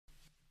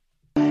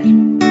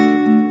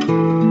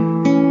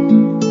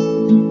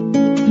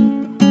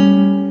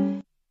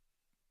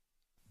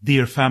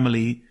Dear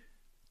family,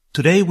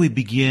 today we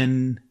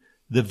begin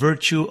the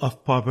Virtue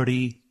of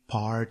Poverty,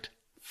 Part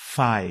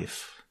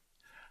 5.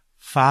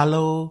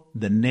 Follow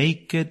the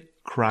naked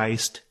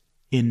Christ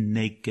in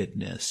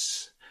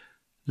nakedness.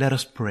 Let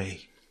us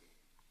pray.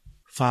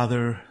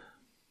 Father,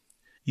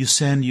 you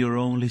send your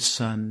only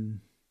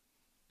Son,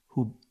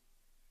 who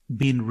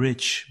being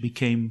rich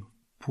became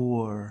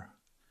poor,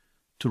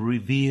 to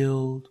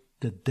reveal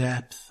the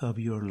depth of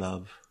your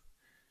love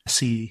as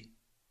he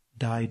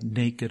died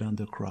naked on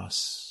the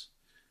cross.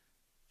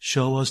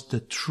 Show us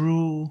the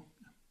true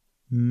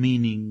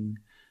meaning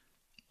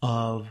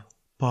of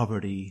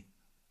poverty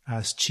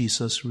as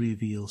Jesus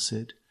reveals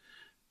it.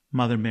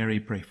 Mother Mary,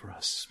 pray for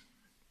us.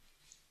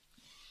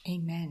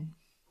 Amen.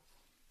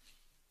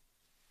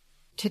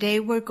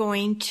 Today we're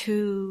going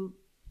to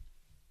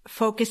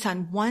focus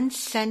on one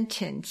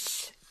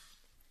sentence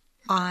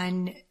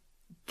on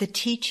the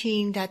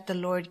teaching that the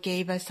Lord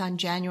gave us on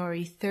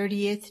January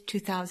 30th,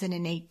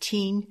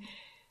 2018,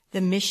 the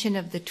mission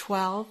of the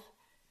 12,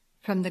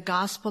 from the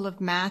Gospel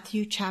of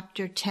Matthew,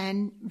 chapter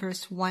 10,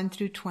 verse 1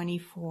 through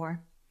 24.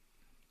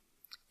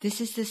 This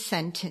is the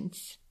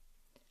sentence.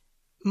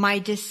 My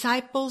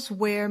disciples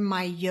wear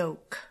my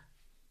yoke,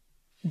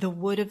 the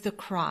wood of the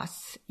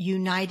cross,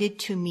 united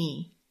to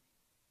me.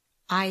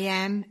 I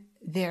am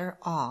their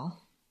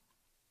all.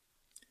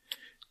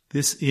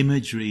 This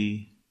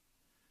imagery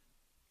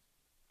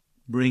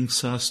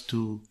brings us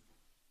to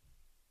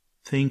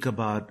think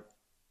about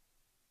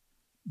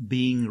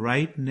being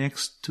right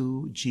next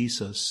to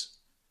Jesus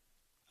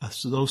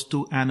as those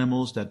two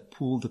animals that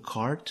pull the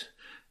cart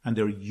and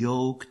they're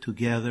yoked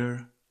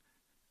together,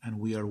 and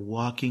we are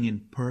walking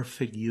in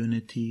perfect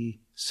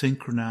unity,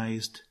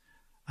 synchronized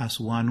as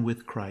one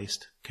with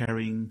Christ,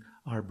 carrying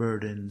our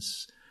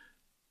burdens,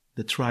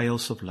 the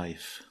trials of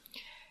life.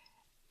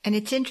 And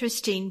it's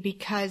interesting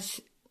because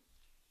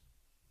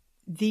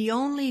the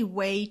only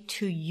way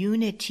to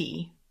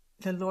unity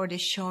the Lord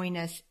is showing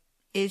us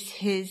is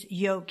his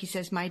yoke. He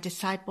says, my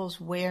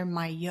disciples wear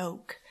my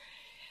yoke.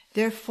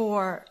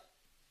 Therefore,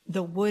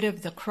 the wood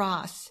of the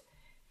cross,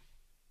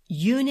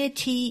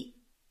 unity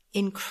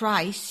in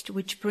Christ,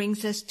 which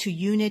brings us to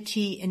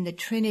unity in the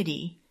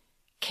Trinity,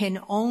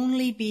 can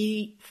only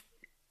be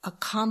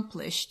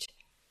accomplished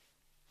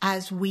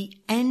as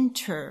we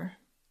enter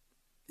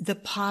the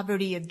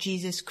poverty of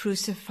Jesus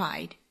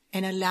crucified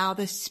and allow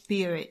the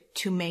Spirit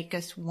to make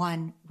us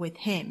one with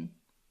him.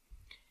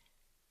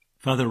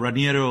 Father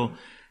Raniero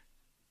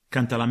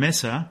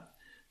Cantalamessa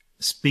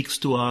speaks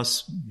to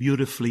us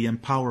beautifully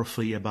and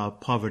powerfully about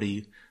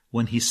poverty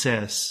when he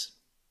says,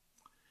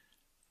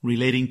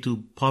 relating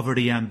to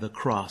poverty and the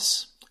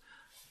cross,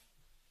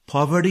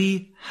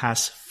 poverty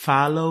has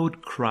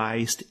followed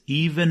Christ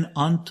even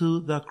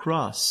unto the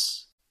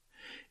cross.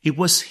 It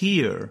was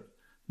here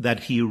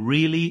that he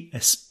really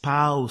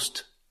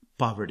espoused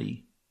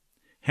poverty.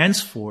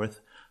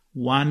 Henceforth,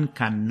 one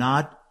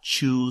cannot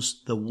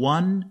choose the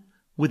one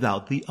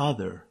without the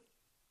other.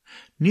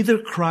 Neither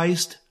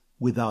Christ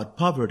without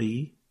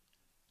poverty,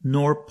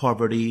 nor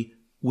poverty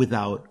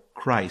without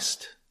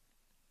Christ.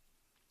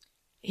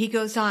 He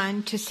goes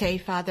on to say,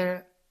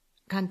 Father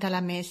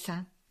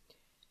Cantalamessa,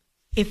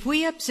 if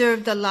we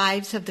observe the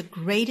lives of the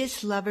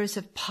greatest lovers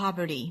of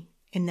poverty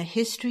in the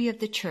history of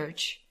the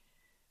Church,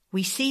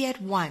 we see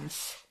at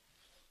once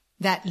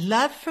that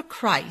love for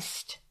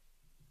Christ,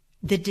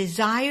 the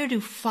desire to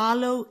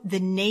follow the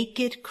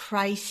naked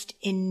Christ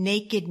in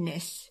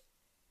nakedness,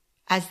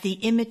 as the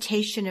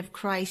imitation of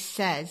Christ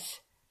says,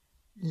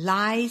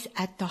 lies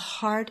at the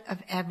heart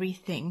of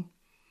everything.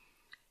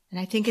 And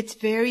I think it's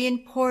very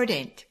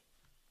important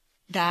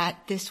that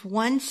this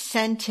one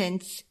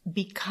sentence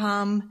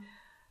become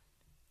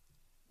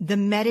the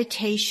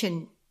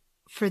meditation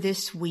for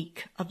this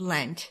week of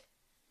Lent.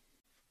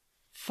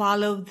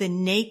 Follow the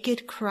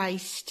naked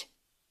Christ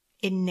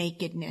in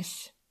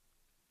nakedness.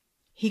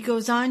 He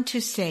goes on to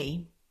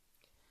say,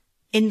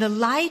 in the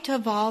light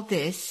of all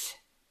this,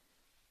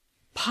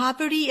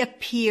 poverty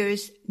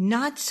appears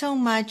not so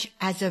much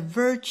as a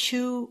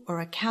virtue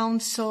or a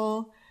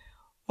counsel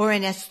or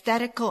an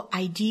aesthetical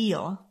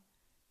ideal,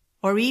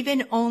 or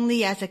even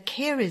only as a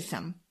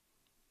charism,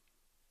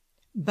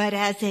 but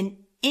as an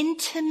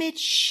intimate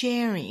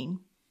sharing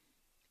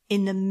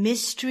in the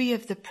mystery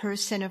of the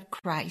person of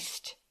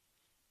Christ.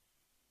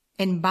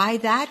 And by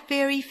that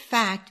very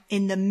fact,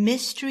 in the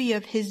mystery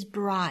of his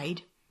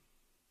bride,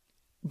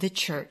 the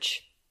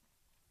Church.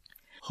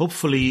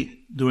 Hopefully,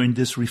 during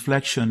this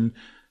reflection,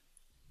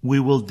 we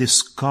will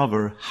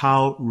discover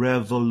how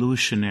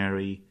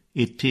revolutionary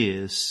it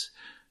is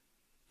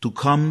to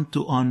come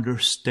to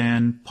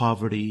understand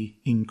poverty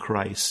in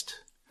Christ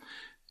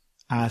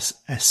as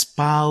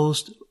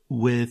espoused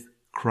with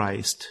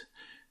Christ.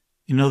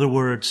 In other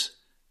words,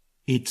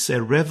 it's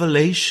a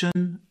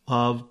revelation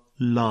of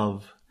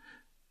love.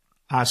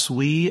 As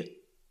we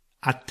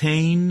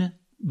attain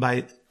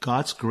by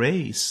God's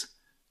grace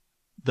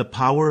the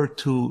power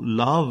to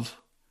love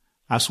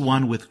as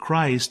one with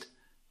Christ,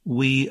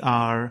 we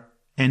are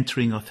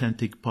entering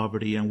authentic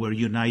poverty, and we're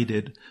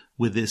united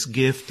with this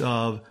gift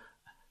of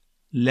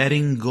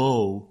letting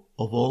go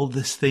of all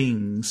these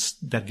things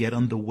that get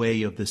on the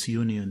way of this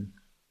union.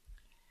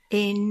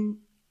 In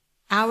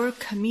our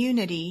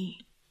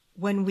community,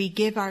 when we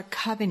give our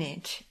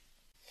covenant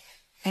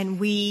and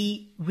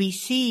we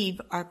receive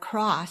our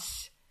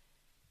cross,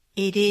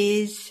 it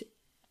is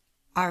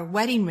our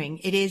wedding ring.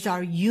 It is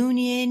our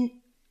union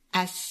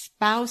as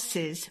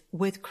spouses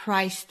with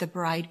Christ the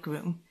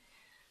bridegroom.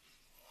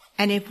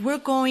 And if we're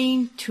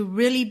going to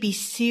really be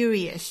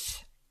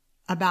serious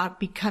about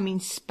becoming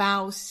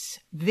spouse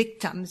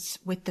victims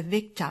with the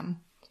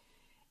victim,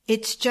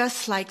 it's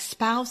just like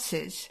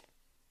spouses.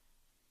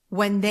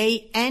 When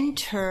they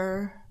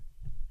enter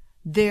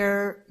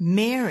their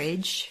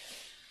marriage,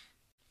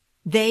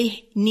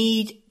 they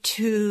need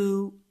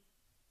to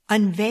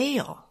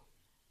unveil.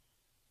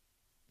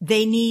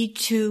 They need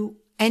to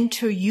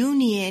enter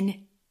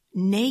union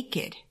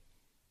naked.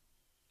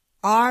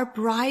 Our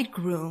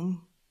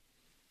bridegroom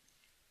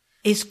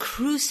is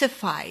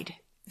crucified.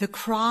 The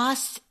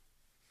cross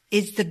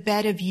is the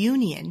bed of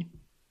union.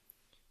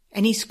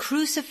 And he's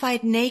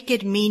crucified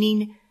naked,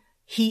 meaning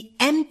he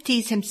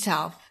empties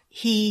himself.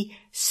 He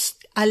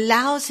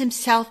allows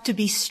himself to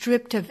be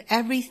stripped of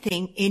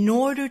everything in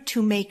order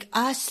to make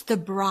us, the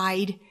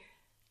bride,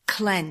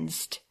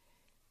 cleansed.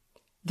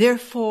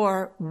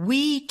 Therefore,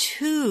 we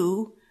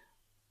too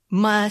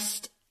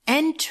must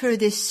enter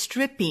this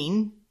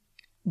stripping,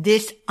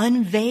 this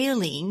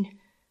unveiling,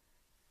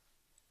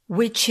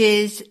 which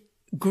is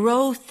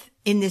growth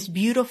in this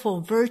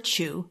beautiful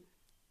virtue,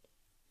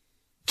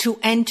 to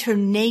enter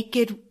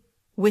naked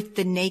with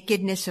the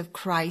nakedness of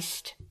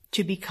Christ,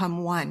 to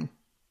become one.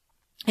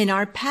 In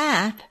our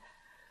path,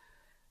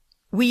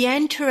 we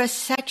enter a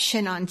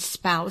section on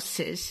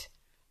spouses,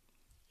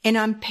 and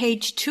on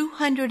page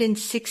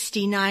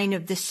 269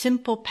 of the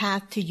Simple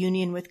Path to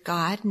Union with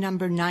God,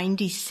 number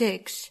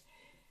 96,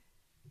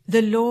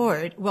 the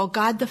Lord,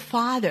 God the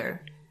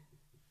Father,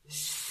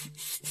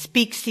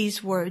 speaks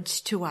these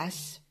words to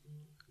us.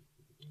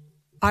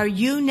 Are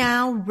you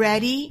now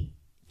ready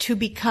to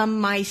become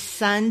my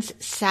son's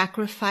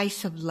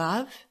sacrifice of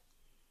love?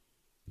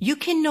 You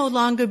can no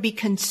longer be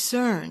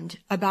concerned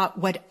about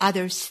what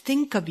others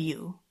think of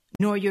you,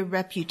 nor your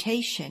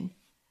reputation.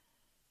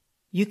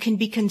 You can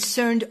be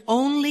concerned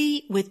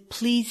only with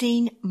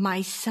pleasing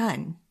my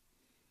son.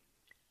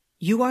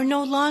 You are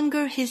no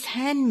longer his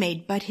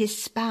handmaid, but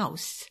his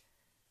spouse.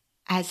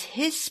 As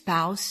his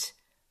spouse,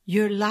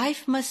 your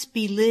life must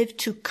be lived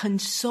to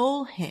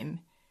console him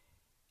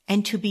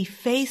and to be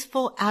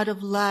faithful out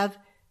of love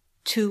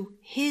to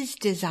his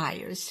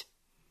desires.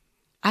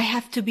 I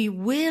have to be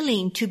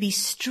willing to be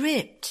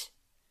stripped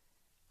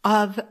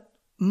of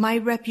my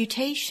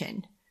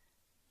reputation,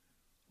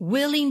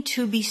 willing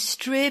to be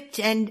stripped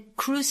and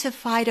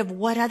crucified of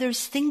what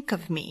others think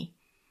of me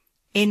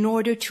in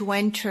order to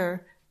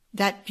enter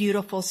that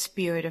beautiful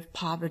spirit of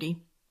poverty.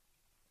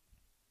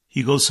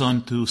 He goes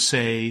on to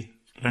say,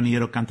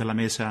 Raniero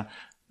Cantalamessa,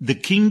 the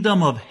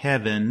kingdom of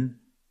heaven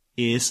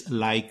is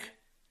like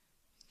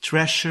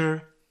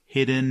treasure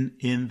hidden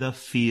in the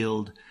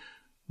field,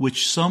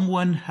 which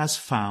someone has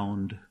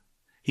found.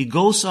 He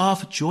goes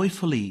off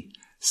joyfully,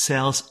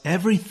 sells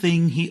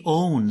everything he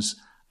owns,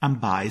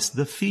 and buys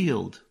the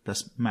field.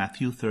 That's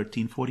Matthew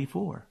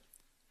 13:44.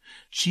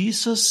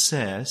 Jesus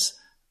says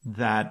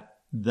that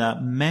the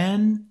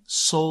men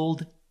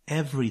sold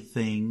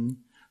everything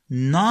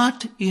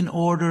not in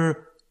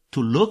order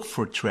to look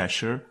for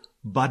treasure,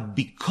 but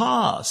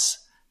because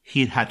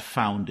he had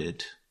found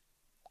it.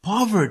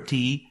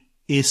 Poverty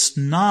is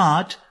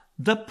not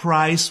the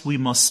price we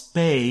must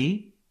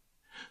pay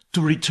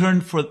in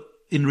return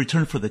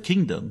for the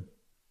kingdom.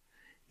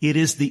 It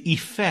is the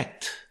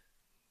effect,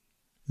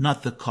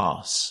 not the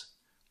cause,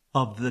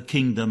 of the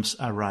kingdom's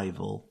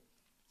arrival.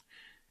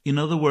 In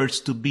other words,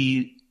 to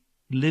be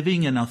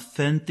living in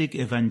authentic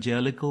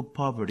evangelical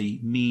poverty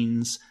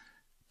means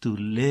to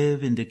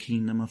live in the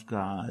kingdom of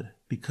God,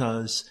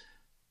 because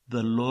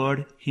the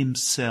Lord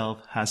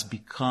himself has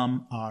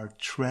become our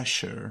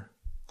treasure,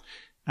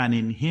 and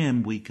in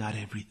him we got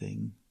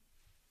everything.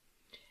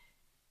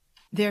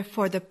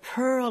 Therefore, the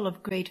pearl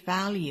of great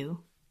value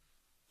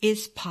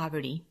is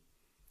poverty.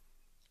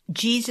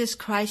 Jesus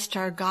Christ,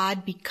 our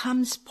God,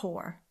 becomes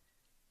poor.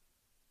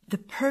 The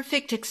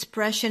perfect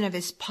expression of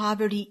his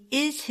poverty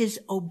is his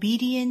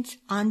obedience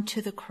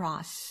unto the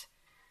cross.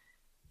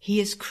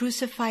 He is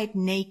crucified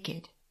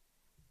naked.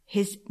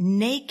 His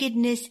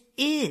nakedness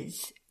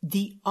is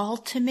the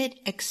ultimate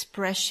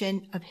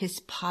expression of his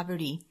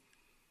poverty.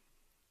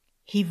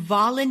 He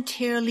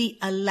voluntarily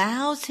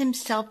allows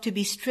himself to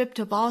be stripped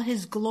of all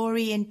his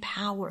glory and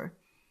power.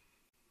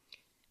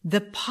 The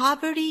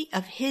poverty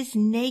of his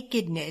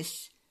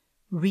nakedness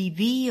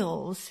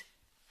reveals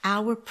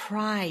our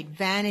pride,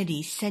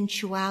 vanity,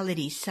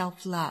 sensuality,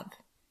 self-love.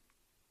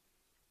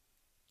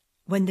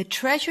 When the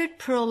treasured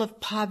pearl of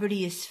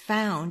poverty is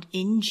found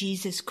in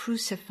Jesus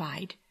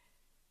crucified,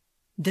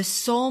 the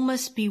soul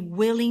must be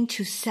willing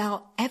to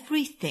sell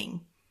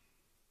everything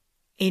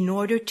in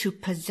order to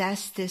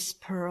possess this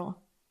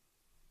pearl.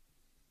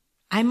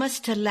 I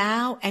must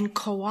allow and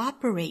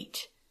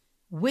cooperate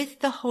with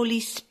the Holy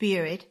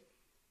Spirit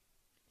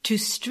to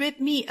strip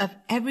me of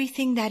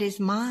everything that is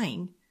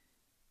mine,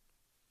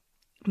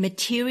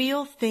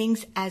 material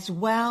things as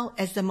well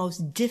as the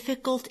most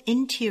difficult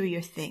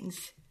interior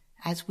things,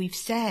 as we've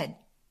said,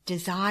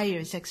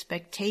 desires,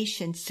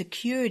 expectations,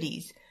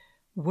 securities,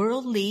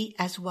 worldly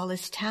as well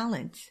as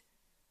talents,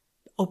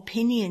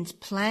 opinions,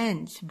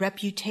 plans,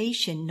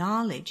 reputation,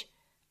 knowledge,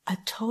 a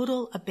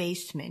total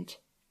abasement.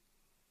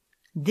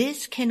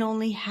 This can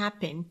only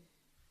happen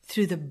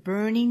through the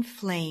burning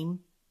flame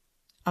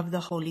of the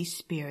Holy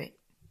Spirit.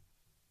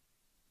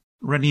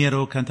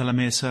 Raniero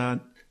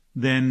Cantalamessa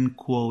then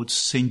quotes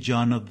St.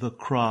 John of the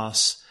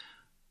Cross,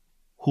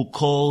 who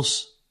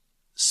calls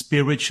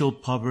spiritual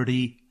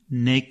poverty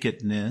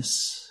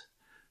nakedness,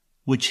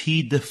 which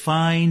he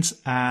defines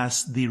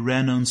as the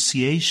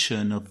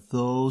renunciation of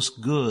those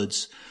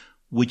goods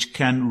which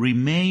can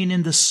remain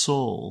in the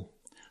soul,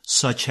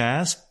 such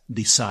as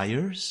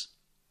desires,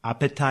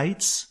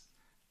 appetites,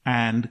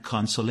 and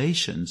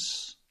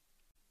consolations.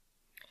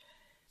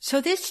 So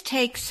this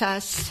takes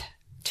us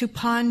to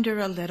ponder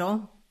a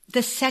little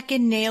the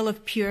second nail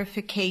of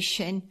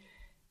purification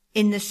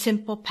in the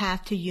simple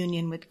path to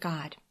union with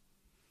God.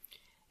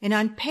 And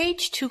on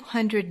page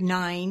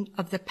 209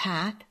 of the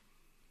path,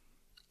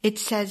 it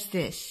says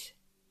this: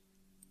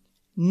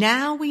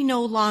 now we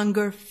no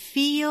longer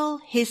feel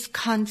his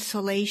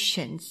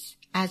consolations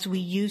as we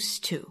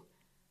used to,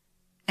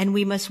 and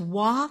we must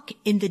walk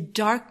in the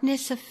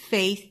darkness of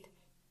faith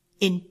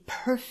in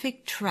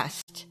perfect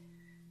trust.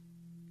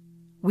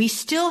 We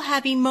still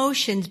have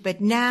emotions, but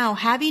now,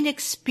 having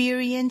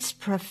experienced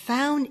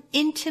profound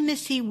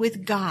intimacy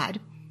with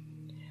God,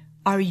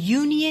 our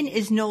union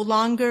is no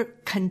longer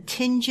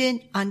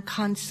contingent on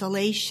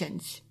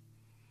consolations.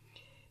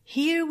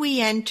 Here we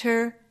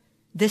enter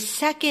the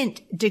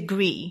second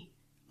degree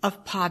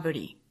of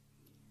poverty,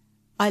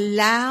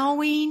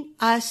 allowing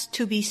us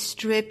to be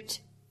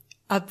stripped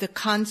of the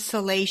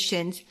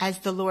consolations, as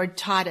the Lord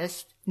taught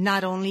us,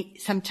 not only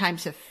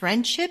sometimes of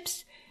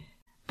friendships,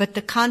 but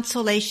the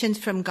consolations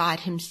from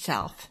God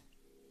himself.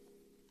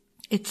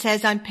 It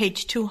says on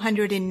page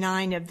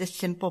 209 of the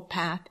Simple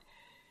Path,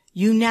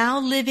 you now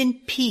live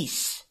in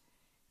peace,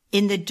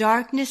 in the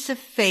darkness of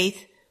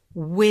faith,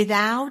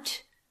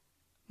 without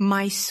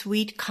my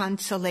sweet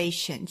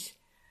consolations.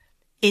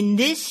 In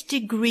this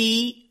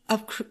degree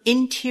of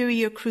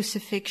interior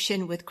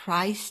crucifixion with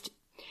Christ,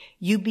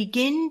 we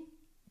begin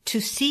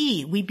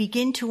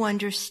to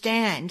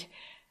understand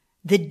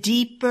the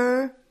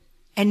deeper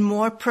and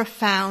more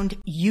profound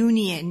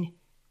union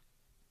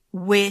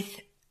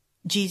with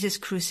Jesus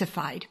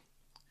crucified.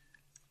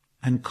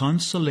 And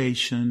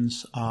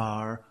consolations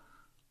are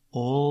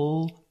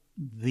all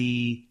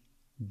the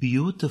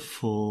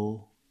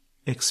beautiful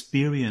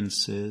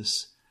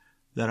experiences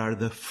that are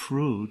the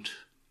fruit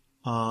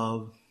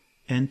of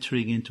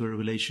entering into a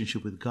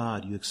relationship with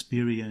God. You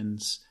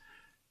experience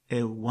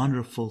a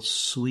wonderful,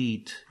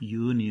 sweet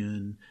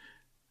union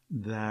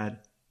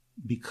that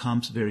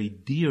becomes very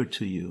dear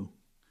to you.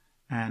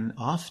 And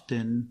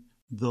often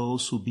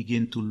those who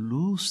begin to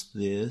lose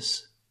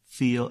this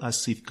feel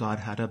as if God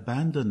had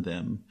abandoned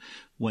them,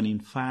 when in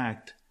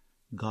fact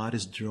God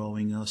is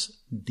drawing us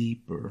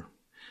deeper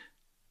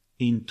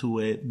into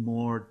a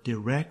more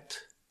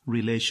direct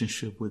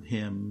relationship with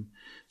him,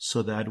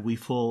 so that we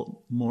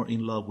fall more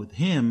in love with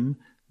him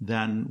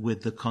than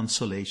with the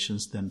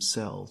consolations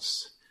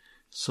themselves.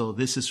 So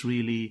this is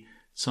really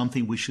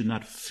something we should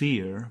not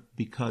fear,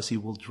 because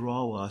it will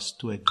draw us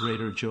to a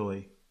greater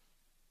joy.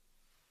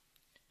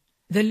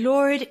 The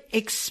Lord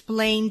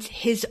explains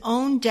his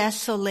own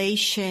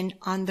desolation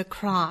on the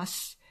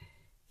cross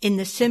in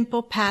the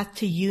simple path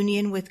to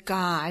union with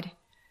God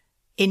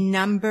in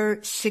number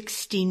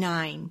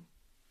 69.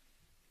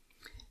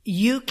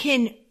 You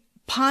can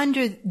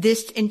ponder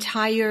this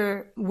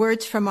entire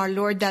words from our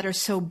Lord that are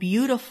so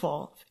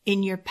beautiful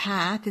in your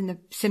path, in the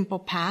simple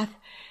path.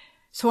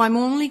 So I'm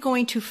only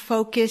going to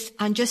focus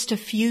on just a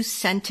few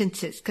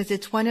sentences, because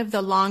it's one of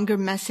the longer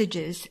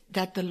messages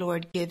that the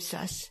Lord gives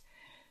us.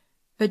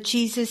 But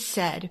Jesus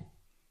said,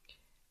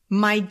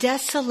 my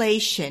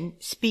desolation,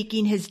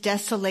 speaking his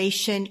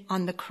desolation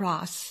on the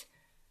cross,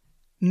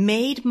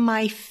 made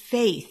my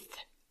faith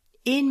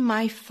in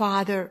my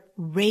Father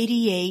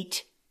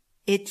radiate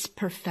its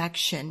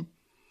perfection.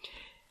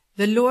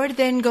 The Lord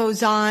then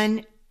goes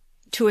on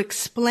to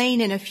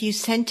explain in a few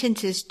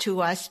sentences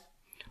to us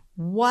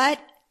what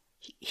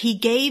he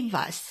gave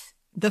us,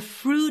 the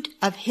fruit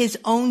of his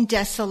own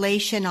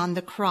desolation on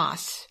the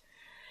cross.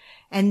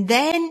 And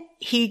then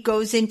he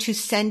goes into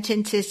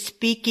sentences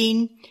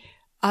speaking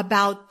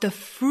about the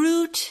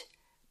fruit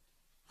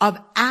of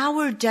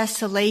our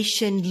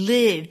desolation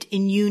lived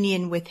in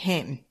union with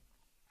him.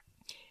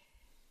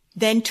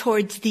 Then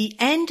towards the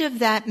end of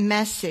that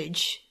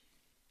message,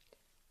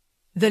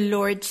 the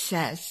Lord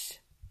says,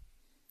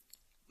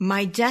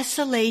 my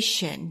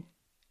desolation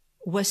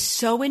was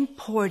so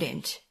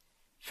important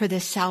for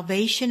the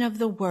salvation of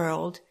the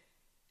world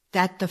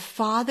that the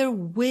Father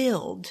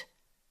willed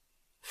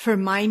for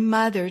my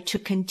mother to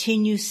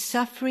continue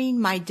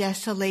suffering my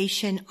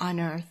desolation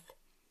on earth.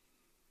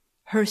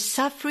 Her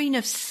suffering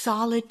of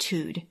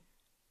solitude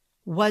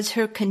was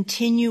her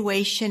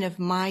continuation of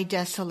my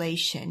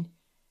desolation,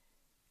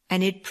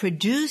 and it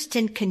produced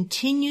and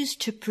continues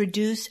to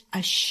produce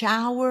a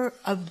shower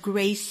of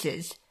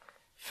graces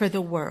for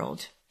the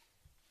world.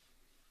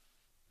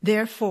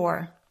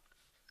 Therefore,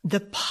 the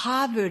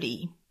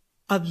poverty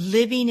of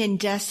living in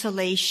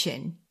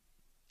desolation,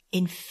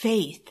 in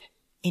faith,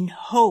 in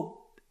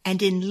hope,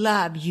 and in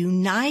love,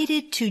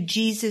 united to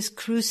Jesus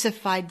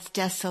crucified's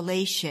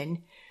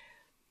desolation,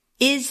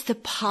 is the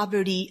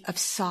poverty of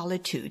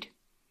solitude.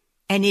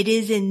 And it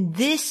is in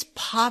this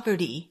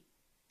poverty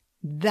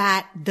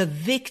that the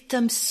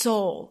victim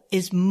soul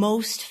is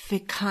most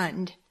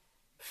fecund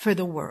for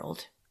the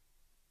world.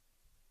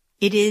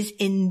 It is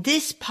in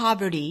this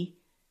poverty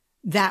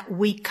that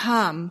we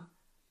come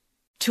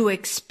to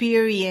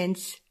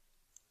experience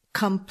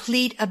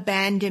complete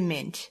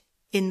abandonment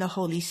in the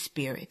Holy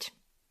Spirit.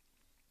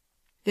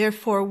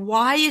 Therefore,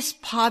 why is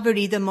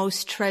poverty the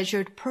most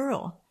treasured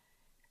pearl?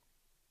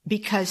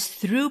 Because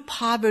through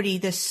poverty,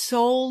 the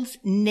soul's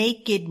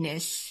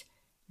nakedness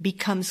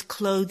becomes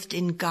clothed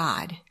in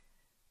God,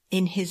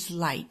 in His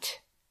light.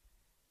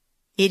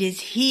 It is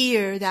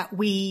here that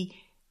we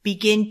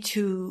begin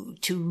to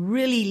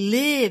really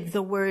live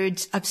the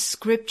words of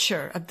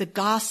Scripture, of the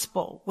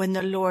gospel, when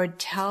the Lord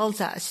tells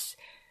us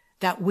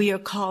that we are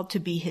called to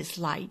be His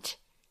light.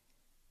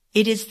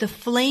 It is the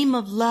flame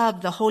of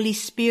love, the Holy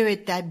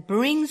Spirit, that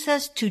brings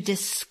us to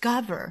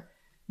discover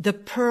the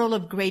pearl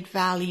of great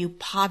value,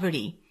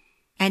 poverty,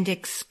 and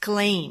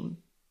exclaim,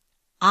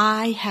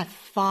 I have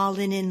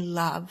fallen in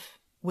love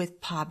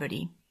with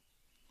poverty.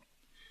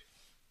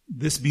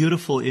 This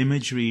beautiful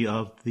imagery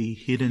of the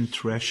hidden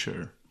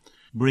treasure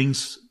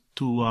brings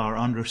to our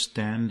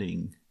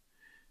understanding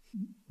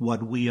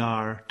what we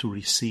are to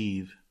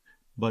receive,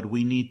 but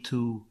we need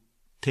to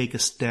take a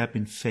step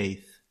in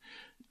faith.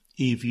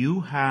 If you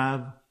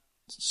have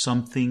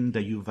something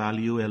that you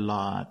value a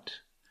lot,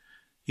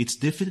 it's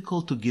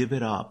difficult to give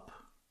it up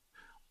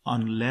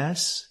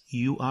unless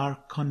you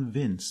are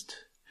convinced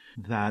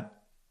that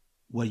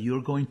what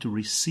you're going to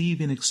receive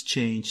in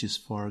exchange is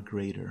far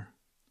greater.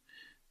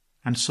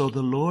 And so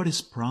the Lord is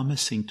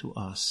promising to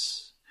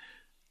us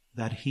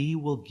that He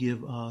will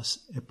give us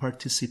a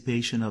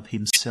participation of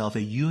Himself,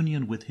 a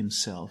union with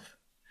Himself,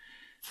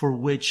 for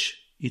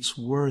which it's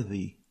worth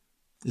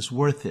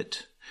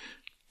it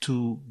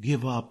to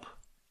give up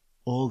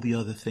all the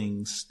other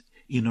things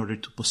in order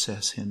to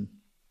possess Him.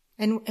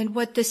 And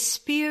what the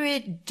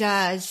Spirit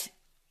does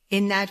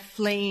in that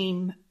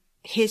flame,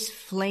 His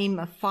flame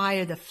of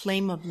fire, the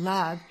flame of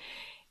love,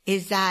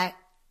 is that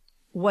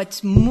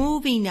what's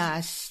moving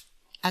us,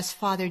 as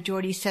Father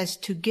Jordi says,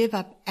 to give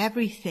up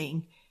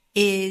everything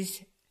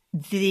is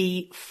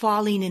the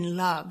falling in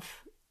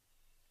love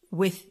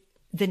with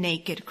the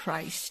naked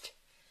Christ.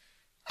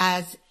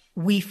 As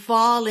we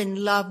fall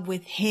in love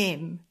with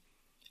Him,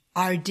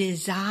 our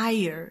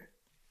desire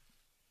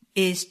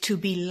is to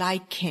be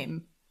like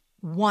Him,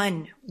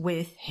 one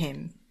with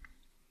Him.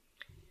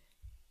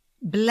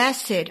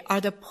 Blessed are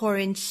the poor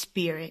in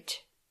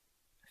spirit,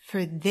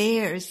 for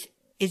theirs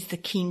is the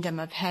kingdom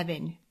of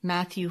heaven.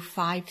 Matthew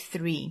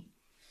 5:3.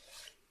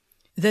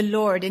 The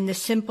Lord, in the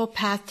Simple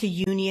Path to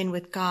Union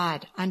with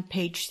God, on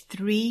page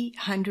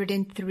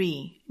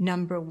 303,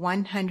 number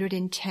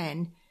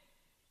 110,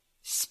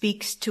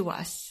 speaks to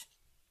us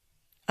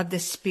of the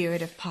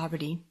spirit of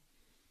poverty.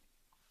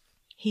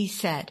 He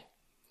said,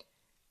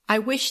 I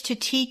wish to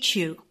teach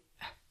you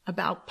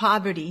about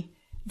poverty,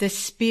 the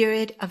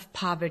spirit of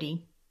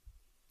poverty.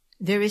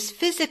 There is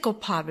physical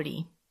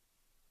poverty,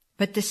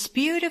 but the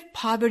spirit of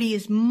poverty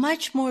is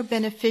much more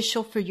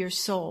beneficial for your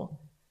soul.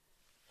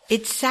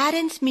 It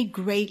saddens me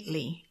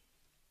greatly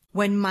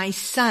when my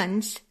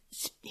sons,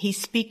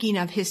 he's speaking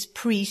of his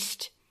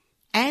priest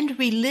and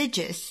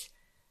religious,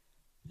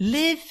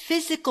 live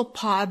physical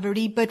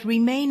poverty but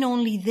remain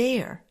only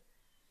there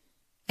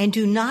and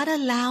do not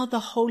allow the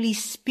Holy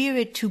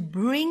Spirit to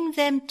bring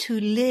them to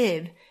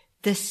live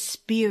the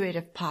spirit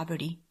of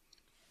poverty.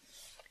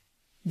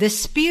 The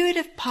spirit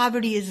of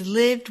poverty is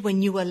lived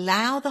when you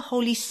allow the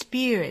Holy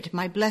Spirit,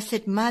 my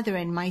Blessed Mother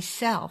and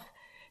myself,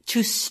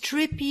 to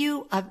strip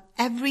you of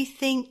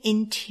everything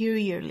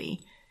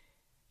interiorly.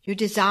 Your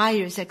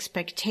desires,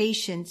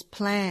 expectations,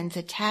 plans,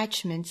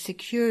 attachments,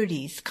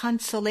 securities,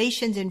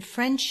 consolations and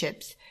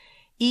friendships,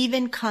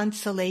 even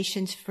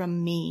consolations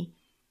from me,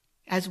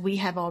 as we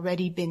have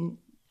already been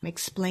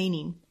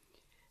explaining,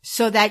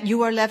 so that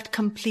you are left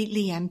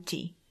completely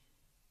empty.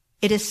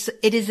 It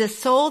is a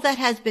soul that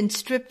has been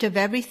stripped of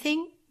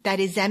everything,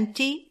 that is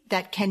empty,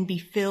 that can be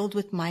filled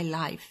with my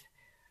life.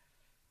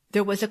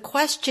 There was a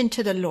question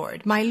to the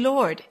Lord, my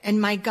Lord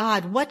and my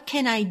God, what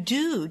can I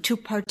do to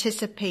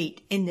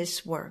participate in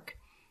this work?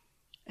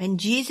 And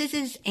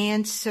Jesus'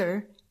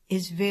 answer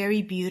is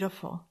very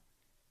beautiful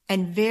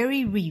and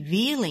very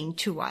revealing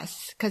to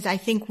us, because I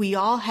think we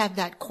all have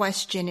that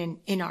question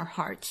in our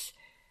hearts.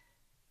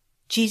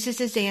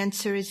 Jesus'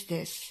 answer is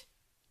this: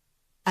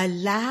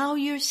 allow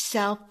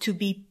yourself to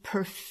be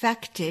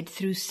perfected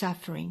through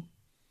suffering.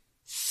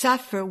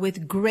 suffer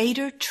with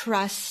greater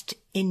trust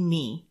in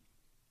me.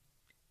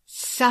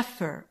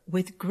 Suffer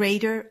with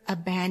greater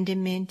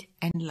abandonment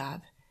and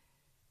love.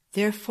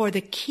 Therefore,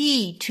 the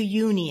key to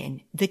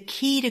union, the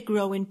key to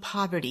grow in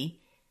poverty,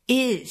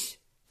 is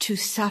to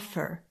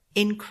suffer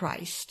in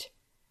Christ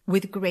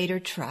with greater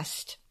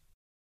trust.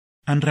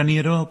 And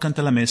Raniero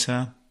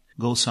Cantalamessa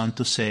goes on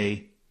to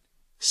say,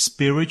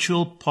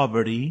 spiritual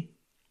poverty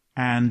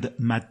and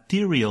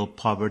material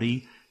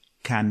poverty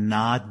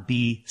cannot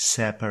be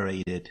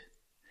separated.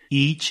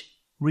 Each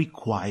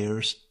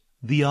requires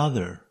the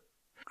other.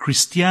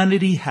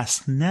 Christianity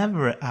has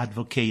never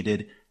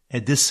advocated a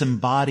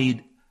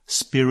disembodied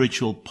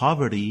spiritual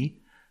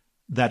poverty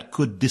that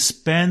could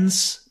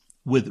dispense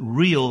with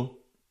real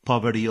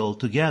poverty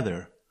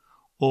altogether,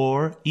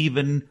 or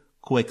even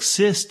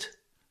coexist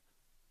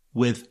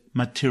with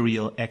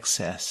material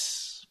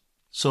excess.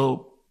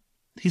 So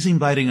he's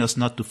inviting us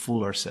not to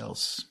fool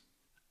ourselves.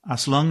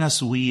 As long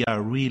as we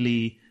are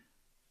really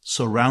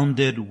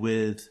surrounded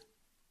with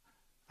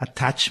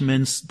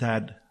attachments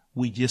that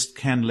we just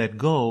can't let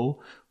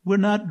go, we're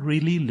not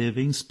really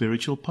living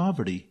spiritual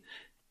poverty.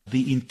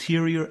 The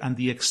interior and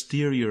the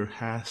exterior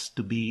has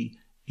to be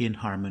in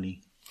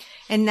harmony.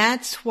 And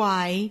that's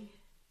why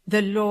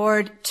the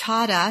Lord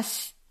taught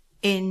us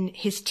in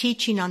his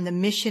teaching on the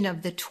mission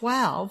of the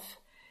 12.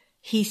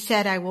 He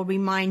said, I will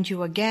remind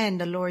you again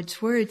the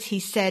Lord's words. He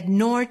said,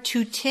 nor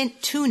two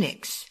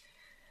tunics.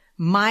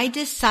 My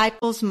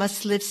disciples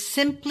must live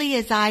simply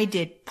as I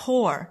did,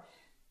 poor,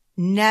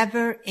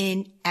 never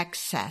in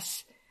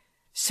excess.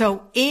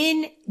 So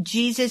in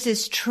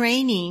Jesus'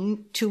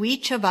 training to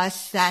each of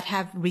us that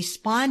have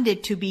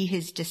responded to be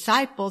his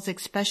disciples,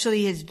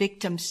 especially his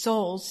victim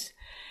souls,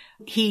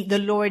 the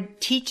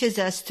Lord teaches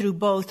us through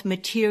both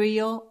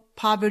material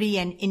poverty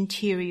and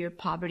interior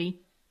poverty.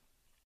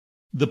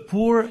 The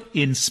poor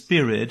in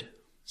spirit,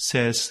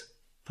 says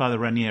Father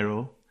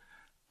Raniero,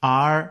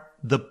 are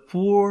the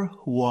poor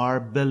who are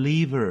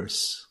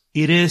believers.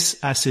 It is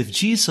as if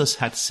Jesus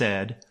had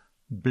said,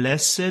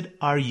 blessed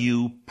are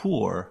you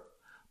poor,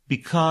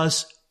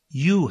 because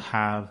you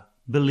have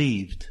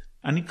believed.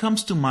 And it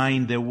comes to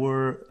mind there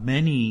were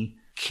many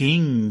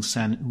kings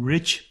and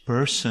rich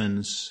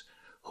persons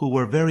who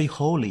were very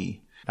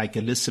holy, like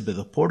Elizabeth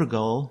of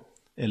Portugal,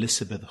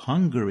 Elizabeth of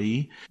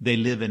Hungary. They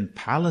live in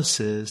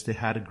palaces, they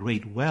had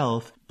great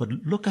wealth. But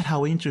look at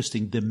how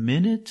interesting. The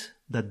minute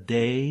that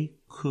they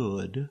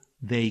could,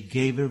 they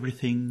gave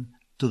everything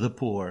to the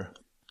poor.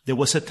 There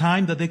was a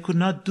time that they could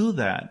not do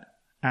that,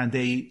 and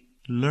they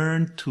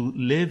learned to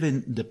live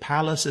in the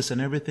palaces and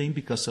everything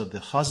because of the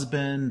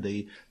husband,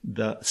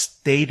 the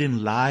state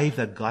in life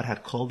that God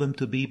had called them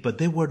to be, but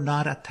they were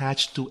not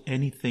attached to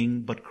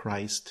anything but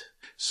Christ.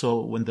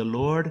 So when the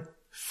Lord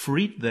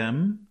freed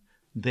them,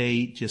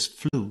 they just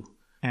flew,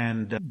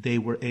 and they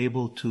were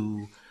able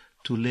to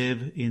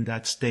live in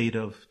that state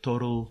of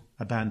total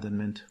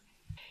abandonment.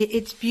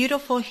 It's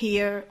beautiful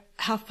here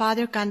how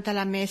Father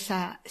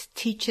Cantalamessa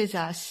teaches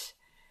us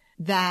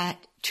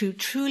that to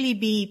truly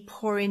be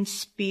poor in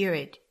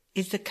spirit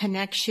is the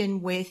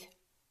connection with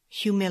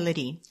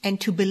humility and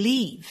to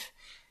believe.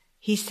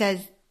 He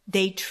says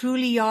they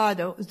truly are,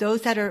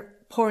 those that are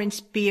poor in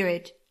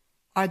spirit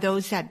are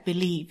those that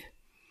believe.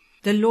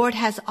 The Lord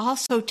has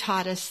also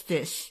taught us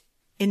this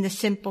in the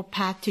Simple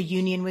Path to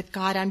Union with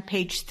God on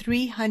page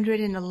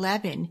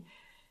 311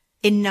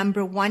 in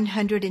number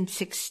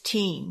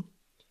 116.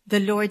 The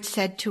Lord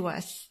said to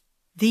us,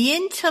 the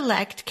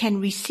intellect can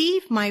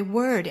receive my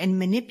word and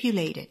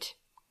manipulate it,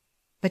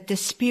 but the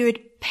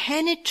Spirit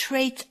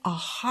penetrates a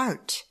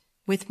heart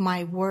with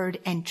my word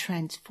and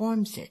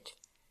transforms it.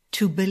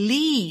 To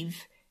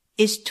believe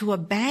is to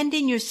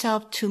abandon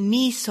yourself to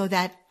me so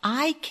that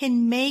I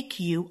can make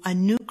you a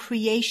new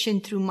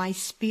creation through my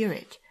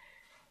Spirit.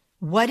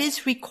 What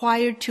is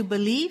required to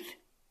believe?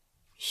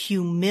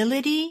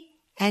 Humility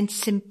and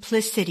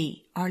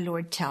simplicity, our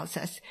Lord tells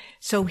us.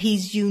 So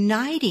he's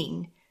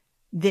uniting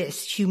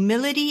this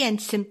humility and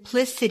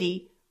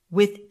simplicity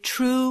with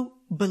true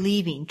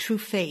believing, true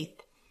faith.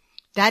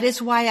 That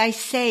is why I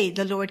say,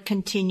 the Lord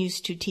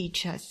continues to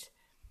teach us.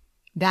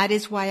 That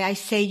is why I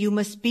say you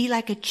must be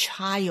like a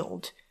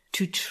child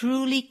to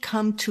truly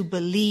come to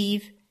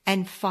believe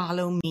and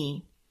follow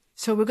me.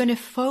 So we're going to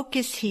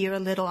focus here a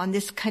little on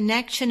this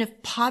connection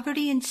of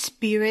poverty in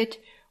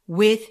spirit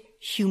with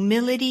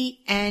humility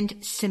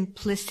and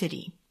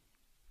simplicity.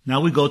 Now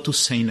we go to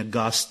St.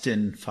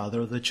 Augustine,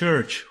 Father of the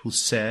Church, who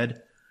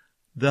said,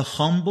 the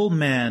humble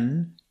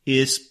man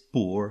is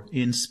poor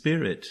in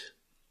spirit.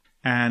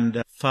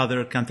 And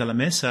Father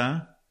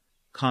Cantalamessa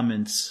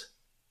comments,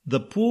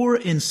 the poor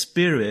in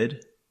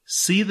spirit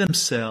see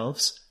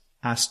themselves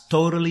as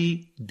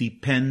totally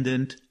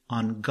dependent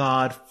on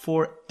God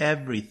for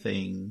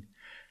everything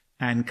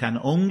and can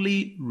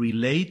only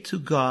relate to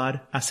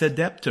God as a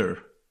debtor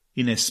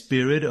in a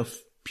spirit of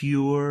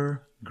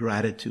pure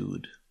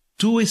gratitude.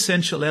 Two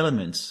essential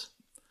elements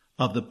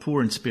of the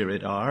poor in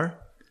spirit are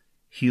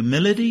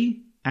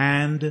humility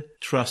and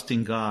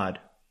trusting God.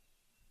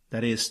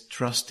 That is,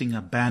 trusting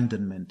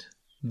abandonment.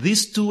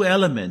 These two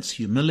elements,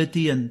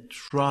 humility and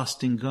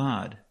trust in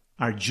God,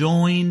 are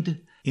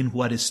joined in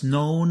what is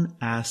known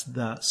as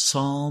the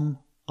Psalm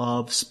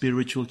of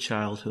Spiritual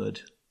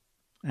Childhood.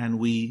 And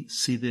we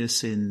see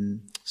this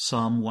in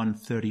Psalm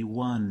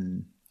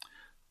 131.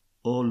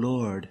 O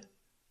Lord,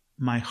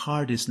 my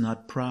heart is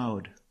not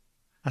proud.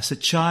 As a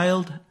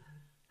child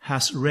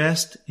has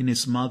rest in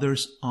his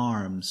mother's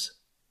arms,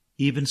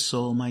 even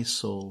so my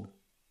soul.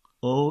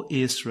 O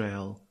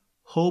Israel,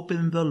 hope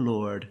in the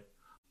Lord,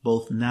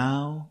 both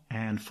now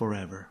and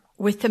forever.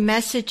 With the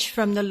message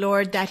from the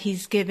Lord that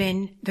He's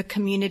given the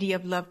community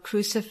of Love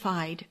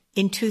Crucified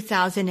in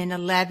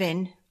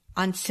 2011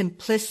 on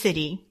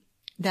simplicity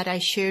that I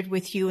shared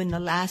with you in the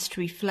last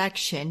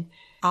reflection,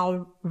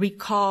 I'll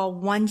recall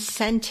one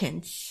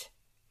sentence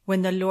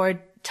when the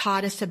Lord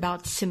taught us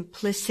about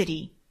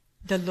simplicity.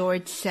 The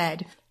Lord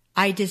said,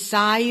 I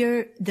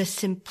desire the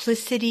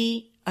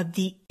simplicity of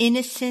the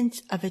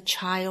innocence of a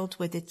child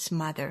with its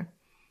mother.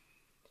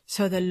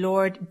 So the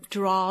Lord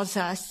draws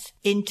us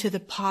into the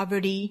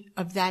poverty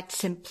of that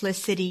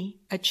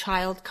simplicity, a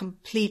child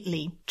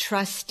completely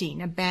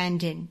trusting,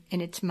 abandoned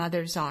in its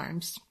mother's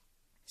arms.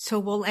 So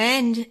we'll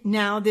end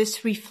now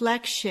this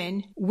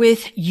reflection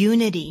with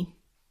unity,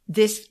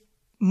 this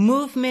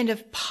movement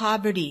of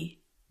poverty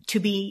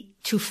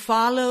to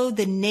follow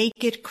the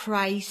naked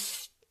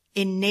Christ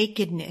in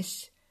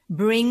nakedness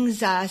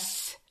brings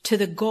us to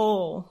the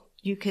goal,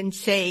 you can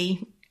say,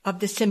 of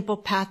the simple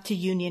path to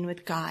union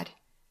with God.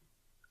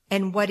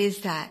 And what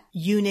is that?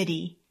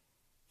 Unity.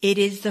 It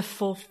is the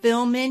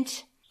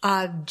fulfillment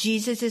of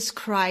Jesus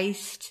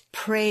Christ's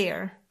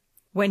prayer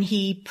when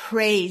He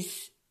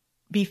prays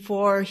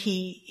before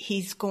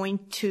He's going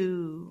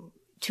to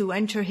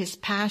enter His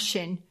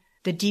passion,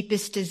 the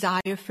deepest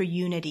desire for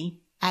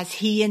unity. As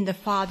He and the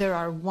Father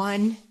are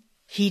one,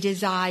 He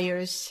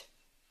desires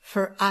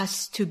for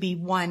us to be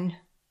one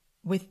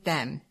with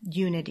them,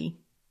 unity.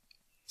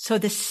 So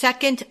the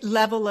second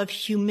level of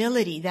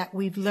humility that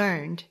we've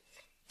learned,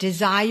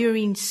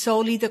 desiring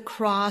solely the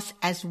cross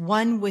as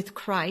one with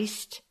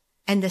Christ,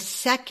 and the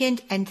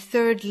second and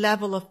third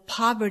level of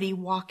poverty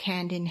walk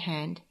hand in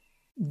hand.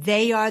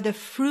 They are the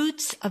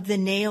fruits of the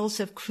nails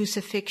of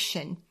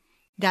crucifixion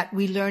that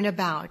we learn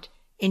about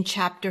in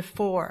chapter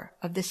 4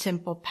 of the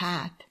Simple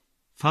Path.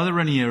 Father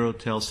Raniero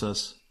tells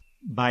us,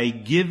 by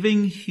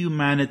giving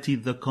humanity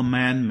the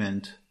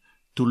commandment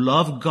to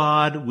love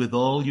God with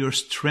all your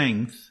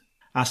strength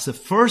as the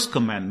first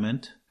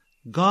commandment,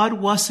 God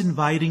was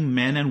inviting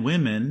men and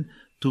women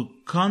to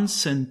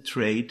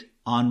concentrate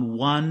on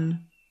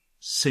one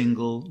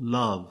single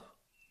love,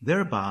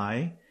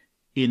 thereby,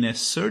 in a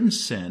certain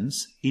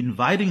sense,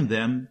 inviting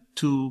them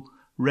to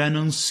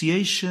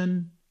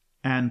renunciation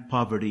and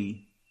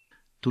poverty.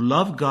 To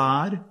love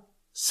God,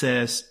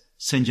 says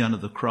St. John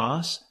of the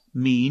Cross,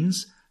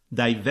 means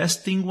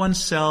divesting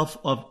oneself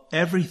of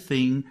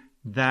everything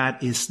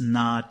that is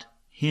not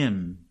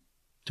Him.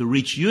 To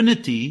reach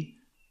unity,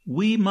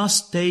 we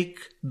must take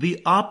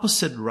the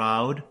opposite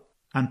route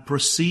and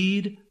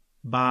proceed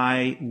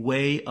by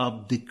way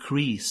of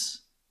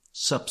decrease,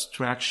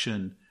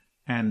 subtraction,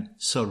 and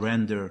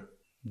surrender.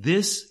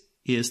 This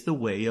is the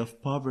way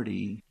of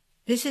poverty.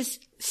 This is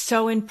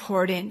so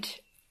important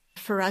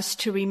for us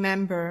to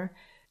remember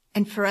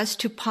and for us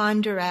to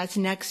ponder as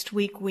next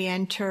week we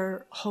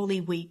enter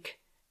Holy Week.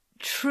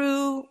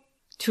 True,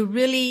 to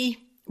really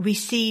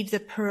receive the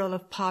pearl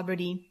of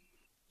poverty,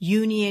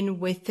 union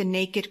with the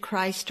naked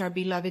Christ, our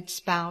beloved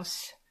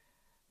spouse,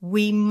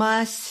 we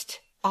must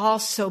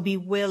also be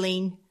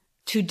willing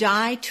to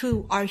die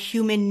to our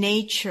human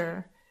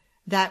nature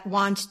that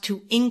wants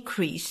to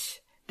increase,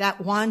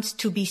 that wants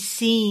to be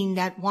seen,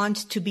 that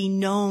wants to be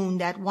known,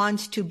 that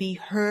wants to be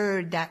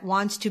heard, that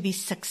wants to be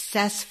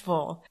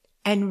successful,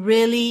 and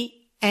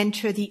really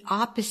enter the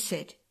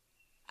opposite.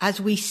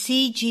 As we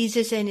see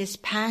Jesus in His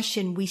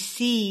passion, we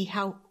see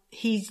how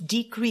He's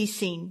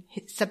decreasing,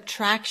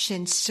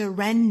 subtraction,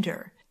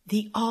 surrender,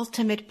 the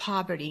ultimate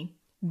poverty.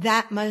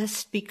 That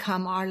must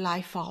become our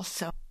life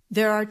also.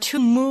 There are two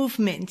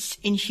movements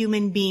in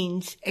human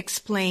beings,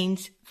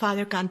 explains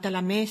Father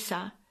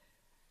Cantalamessa.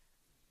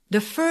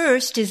 The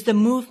first is the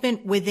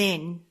movement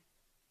within.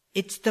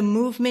 It's the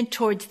movement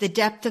towards the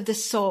depth of the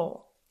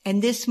soul.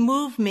 And this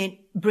movement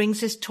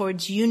brings us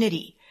towards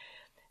unity.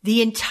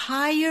 The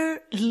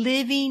entire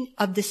living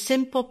of the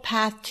simple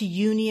path to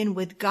union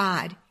with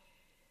God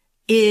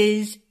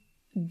is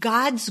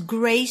God's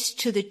grace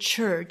to the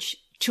church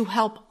to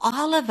help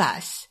all of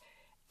us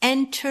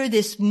enter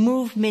this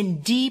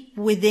movement deep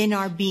within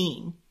our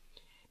being.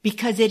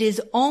 Because it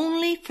is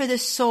only for the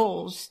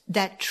souls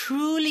that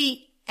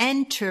truly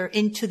enter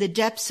into the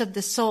depths of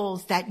the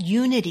souls that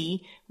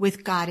unity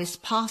with God is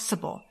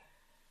possible.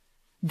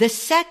 The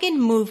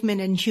second movement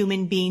in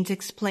human beings,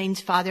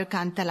 explains Father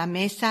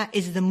Cantalamessa,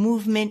 is the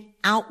movement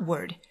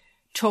outward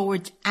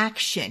towards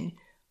action,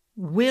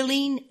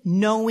 willing,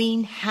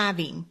 knowing,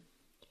 having.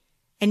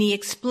 And he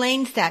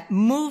explains that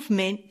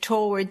movement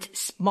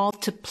towards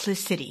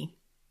multiplicity.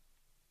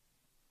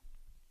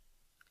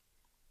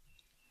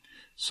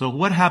 So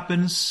what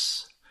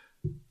happens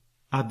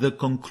at the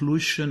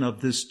conclusion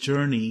of this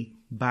journey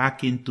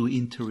back into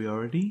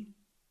interiority,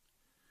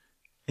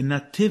 a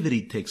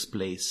nativity takes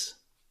place.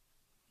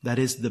 That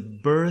is the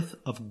birth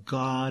of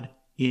God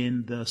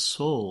in the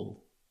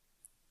soul.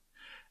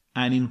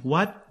 And in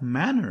what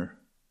manner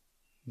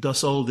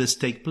does all this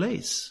take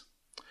place?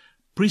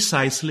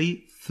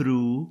 Precisely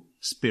through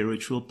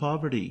spiritual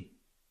poverty.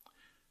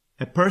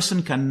 A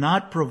person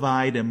cannot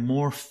provide a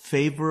more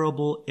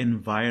favorable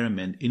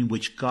environment in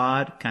which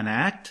God can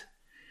act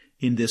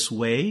in this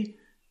way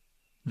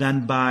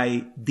than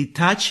by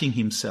detaching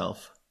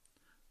himself,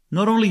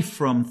 not only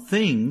from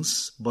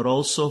things, but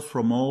also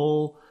from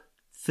all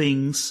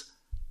things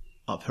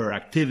of her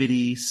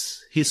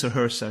activities, his or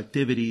her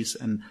activities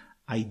and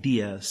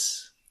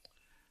ideas.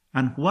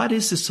 And what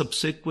is the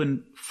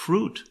subsequent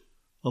fruit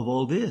of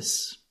all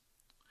this?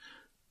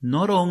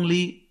 Not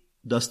only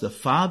does the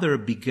Father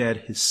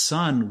beget his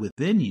Son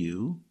within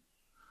you,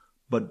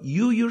 but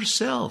you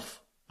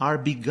yourself are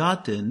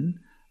begotten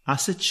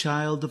as a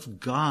child of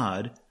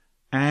God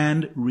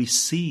and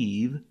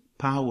receive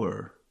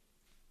power.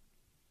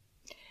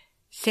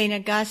 St.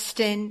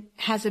 Augustine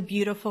has a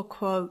beautiful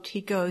quote.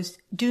 He goes,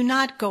 "Do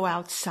not go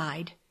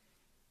outside.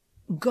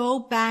 Go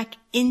back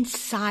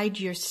inside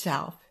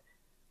yourself,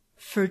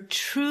 for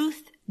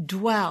truth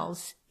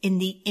dwells in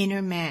the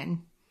inner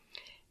man."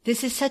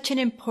 This is such an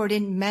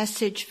important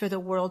message for the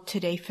world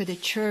today, for the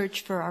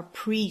church, for our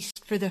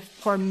priests, for the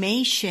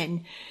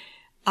formation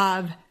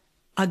of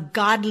a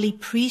godly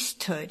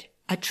priesthood,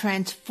 a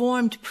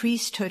transformed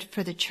priesthood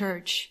for the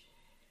church.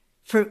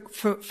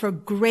 For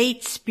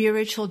great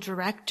spiritual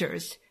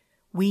directors,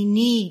 we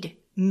need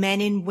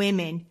men and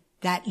women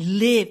that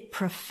live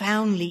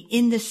profoundly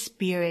in the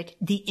Spirit,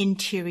 the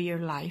interior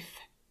life.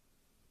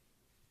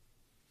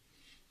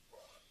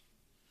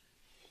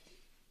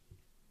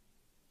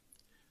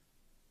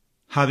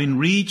 Having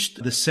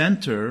reached the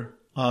center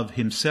of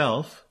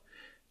himself,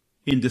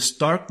 in the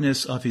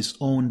starkness of his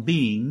own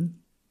being,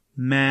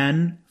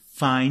 man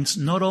finds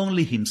not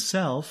only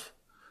himself,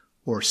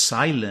 or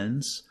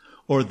silence,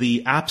 or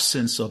the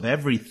absence of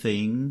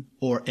everything,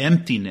 or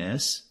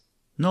emptiness.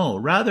 No,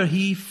 rather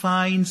he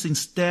finds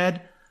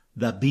instead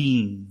the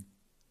being,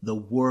 the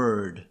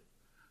word,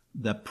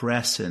 the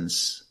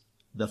presence,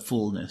 the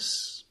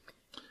fullness.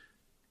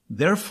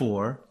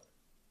 Therefore,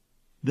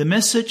 the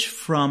message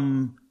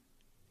from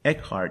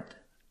Eckhart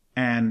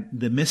and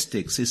the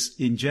mystics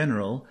in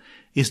general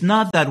is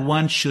not that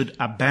one should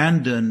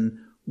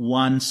abandon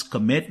one's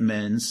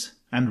commitments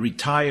and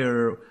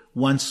retire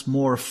once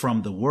more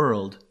from the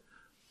world,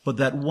 but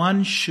that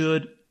one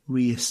should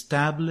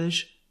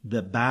reestablish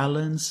the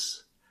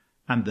balance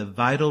and the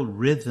vital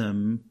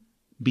rhythm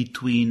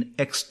between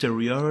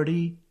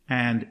exteriority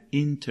and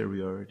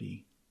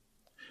interiority,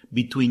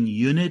 between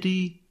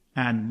unity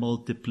and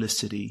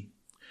multiplicity.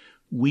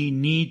 We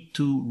need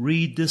to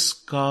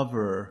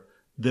rediscover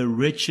the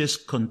riches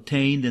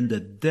contained in the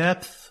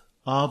depth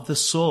of the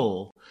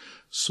soul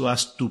so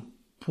as to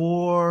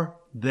pour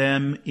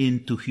them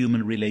into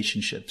human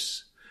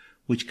relationships,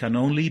 which can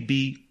only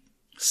be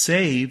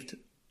saved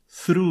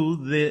through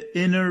the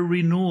inner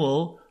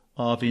renewal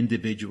of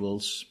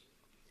individuals.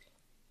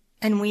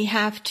 And we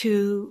have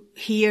to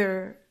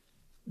here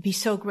be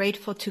so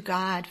grateful to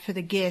God for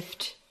the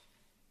gift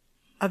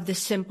of the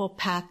simple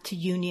path to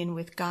union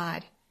with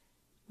God,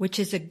 which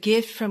is a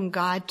gift from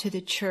God to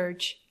the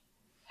church,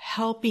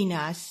 helping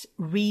us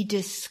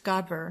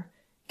rediscover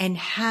and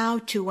how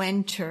to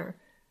enter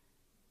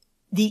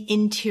the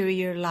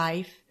interior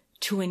life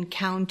to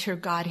encounter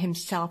God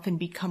himself and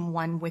become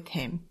one with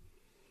him.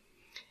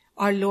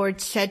 Our Lord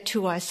said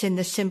to us in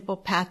the Simple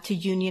Path to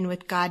Union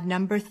with God,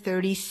 number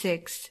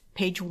 36,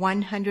 page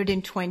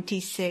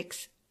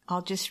 126.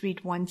 I'll just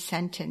read one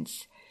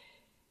sentence.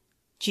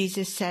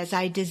 Jesus says,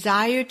 "I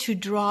desire to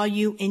draw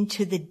you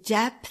into the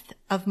depth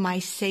of my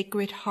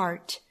sacred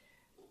heart,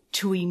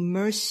 to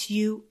immerse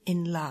you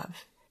in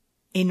love."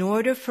 In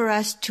order for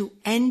us to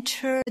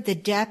enter the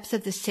depth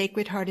of the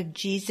Sacred Heart of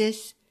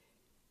Jesus,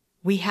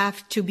 we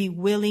have to be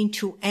willing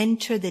to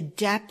enter the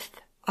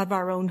depth of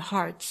our own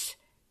hearts.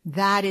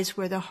 That is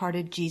where the heart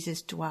of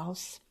Jesus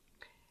dwells.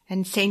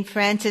 And St.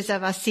 Francis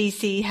of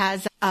Assisi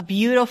has a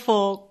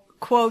beautiful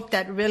quote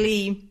that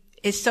really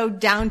is so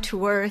down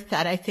to earth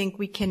that I think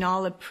we can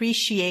all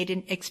appreciate,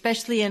 and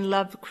especially in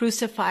Love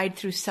Crucified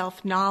through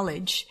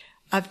Self-Knowledge,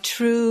 of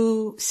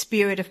true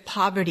spirit of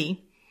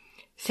poverty.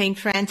 St.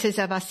 Francis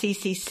of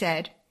Assisi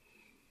said,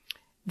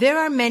 "There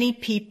are many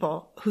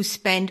people who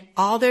spend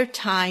all their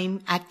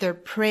time at their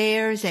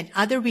prayers and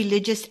other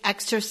religious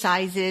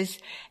exercises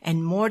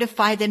and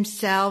mortify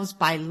themselves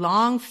by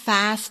long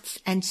fasts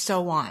and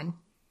so on.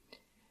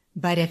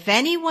 But if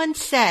anyone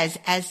says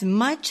as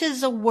much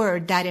as a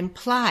word that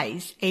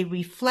implies a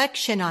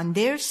reflection on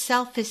their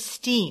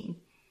self-esteem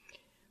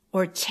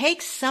or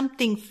takes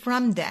something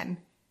from them,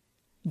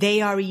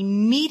 they are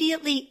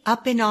immediately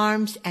up in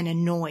arms and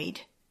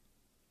annoyed.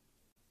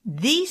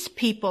 These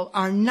people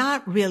are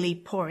not really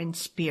poor in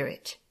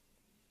spirit.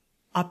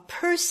 A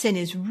person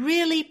is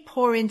really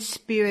poor in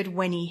spirit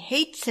when he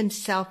hates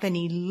himself and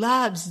he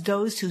loves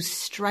those who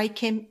strike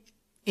him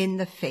in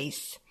the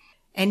face.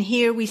 And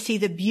here we see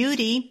the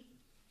beauty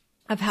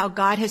of how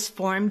God has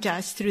formed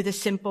us through the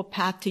simple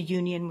path to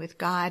union with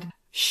God,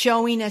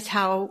 showing us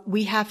how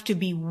we have to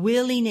be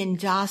willing and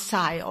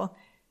docile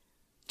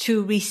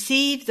to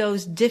receive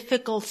those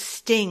difficult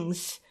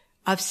stings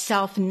of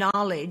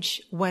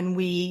self-knowledge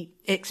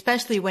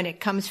especially when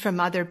it comes from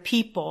other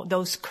people,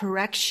 those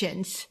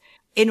corrections,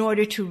 in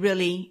order to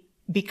really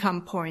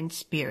become poor in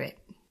spirit.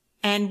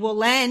 And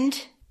we'll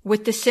end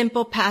with the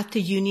simple path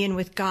to union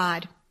with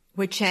God,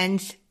 which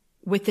ends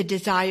with the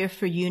desire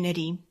for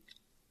unity.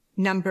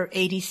 Number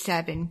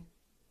 87.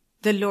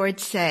 The Lord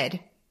said,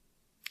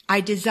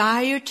 I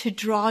desire to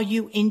draw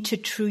you into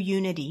true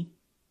unity,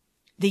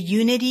 the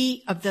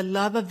unity of the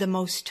love of the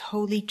most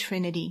holy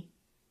Trinity.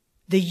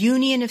 The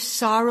union of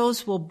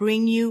sorrows will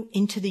bring you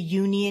into the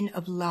union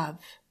of love.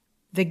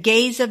 The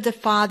gaze of the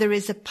Father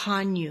is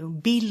upon you.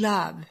 Be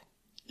love.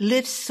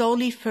 Live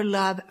solely for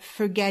love,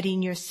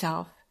 forgetting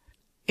yourself.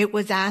 It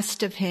was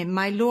asked of him,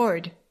 My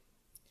Lord,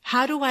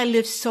 how do I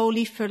live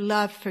solely for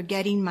love,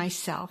 forgetting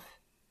myself?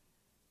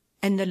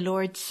 And the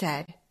Lord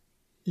said,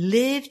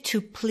 live to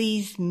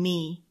please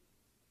me.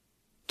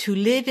 To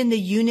live in the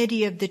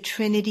unity of the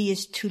Trinity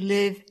is to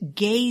live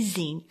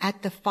gazing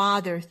at the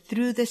Father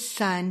through the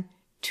Son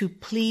to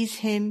please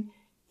him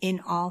in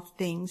all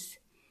things.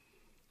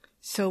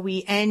 So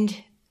we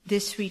end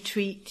this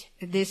retreat,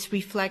 this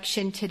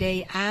reflection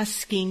today,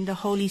 asking the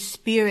Holy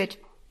Spirit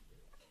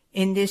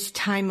in this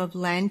time of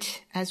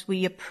Lent, as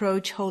we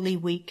approach Holy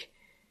Week,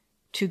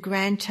 to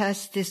grant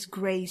us this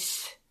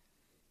grace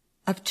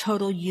of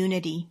total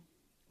unity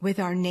with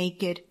our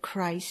naked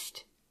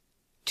Christ,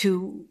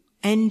 to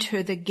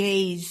enter the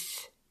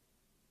gaze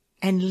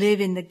and live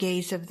in the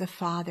gaze of the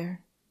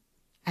Father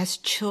as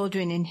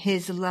children in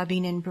his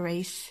loving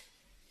embrace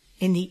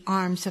in the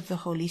arms of the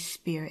Holy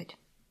Spirit.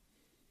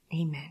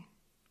 Amen.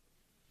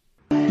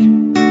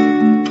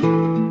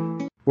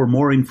 For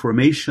more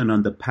information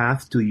on the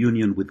path to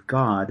union with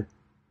God,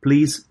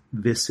 please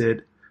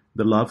visit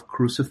the Love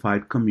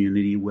Crucified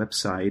community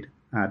website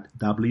at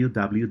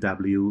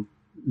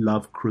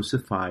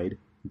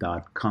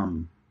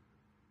www.lovecrucified.com.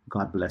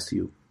 God bless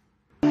you.